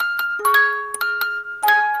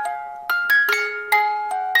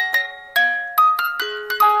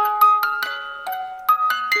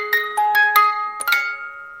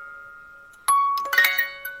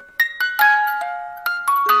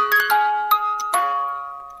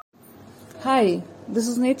Hi, this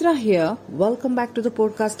is Netra here. Welcome back to the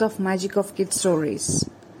podcast of Magic of Kids Stories.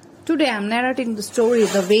 Today I am narrating the story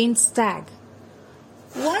The Vain Stag.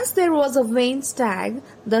 Once there was a vain stag.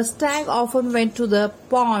 The stag often went to the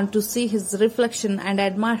pond to see his reflection and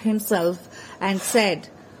admire himself and said,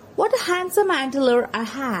 "What a handsome antler I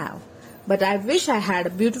have, but I wish I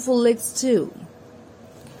had beautiful legs too."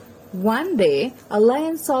 One day a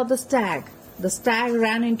lion saw the stag. The stag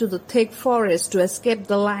ran into the thick forest to escape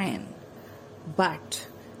the lion. But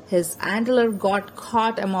his antler got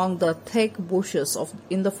caught among the thick bushes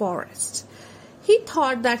in the forest. He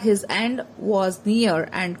thought that his end was near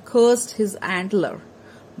and cursed his antler.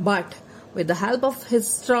 But with the help of his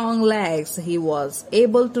strong legs, he was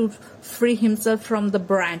able to free himself from the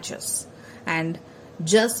branches. And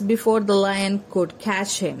just before the lion could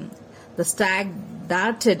catch him, the stag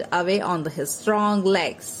darted away on his strong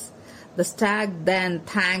legs. The stag then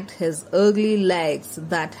thanked his ugly legs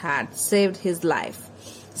that had saved his life.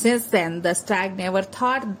 Since then, the stag never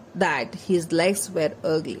thought that his legs were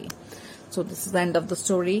ugly. So this is the end of the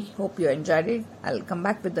story. Hope you enjoyed it. I'll come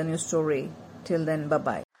back with the new story. Till then,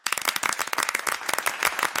 bye-bye.